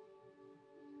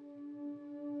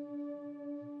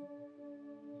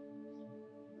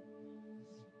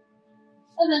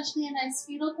 Eventually a nice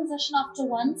fetal position off to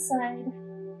one side.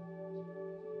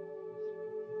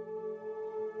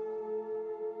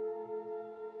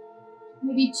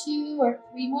 Maybe 2 or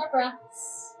 3 more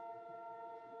breaths.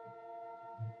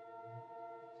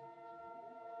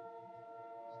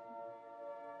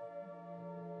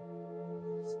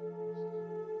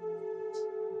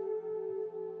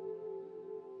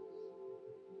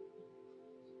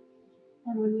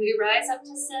 And when we rise up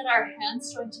to sit, our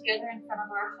hands join together in front of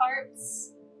our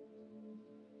hearts.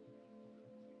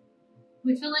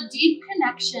 We feel a deep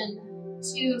connection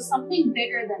to something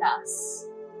bigger than us,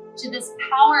 to this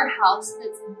powerhouse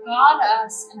that's got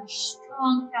us in a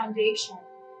strong foundation.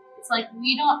 It's like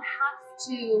we don't have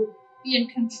to be in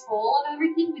control of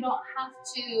everything. We don't have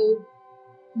to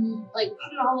like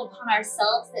put it all upon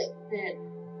ourselves that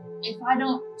if I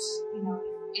don't,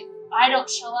 if I don't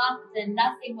show up, then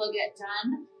nothing will get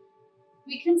done.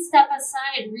 We can step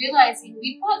aside realizing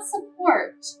we've got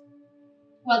support,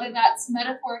 whether that's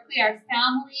metaphorically our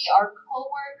family, our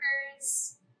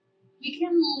coworkers. We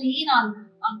can lean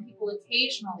on people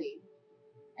occasionally.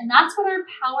 And that's what our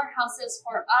powerhouse is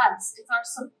for us. It's our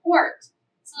support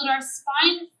so that our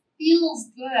spine feels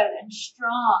good and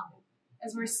strong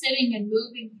as we're sitting and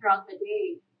moving throughout the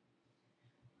day.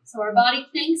 So our body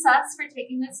thanks us for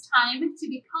taking this time to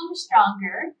become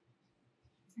stronger.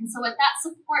 And so with that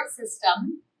support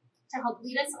system to help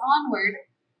lead us onward,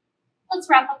 let's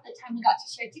wrap up the time we got to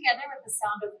share together with the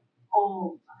sound of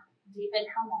Om. Deep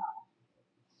inhale now.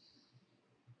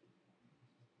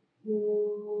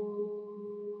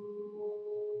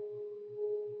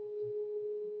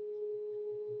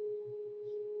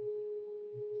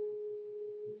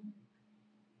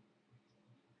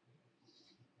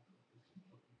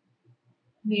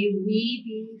 May we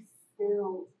be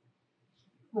filled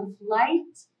with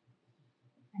light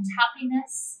and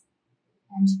happiness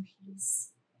and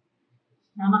peace.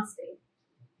 Namaste.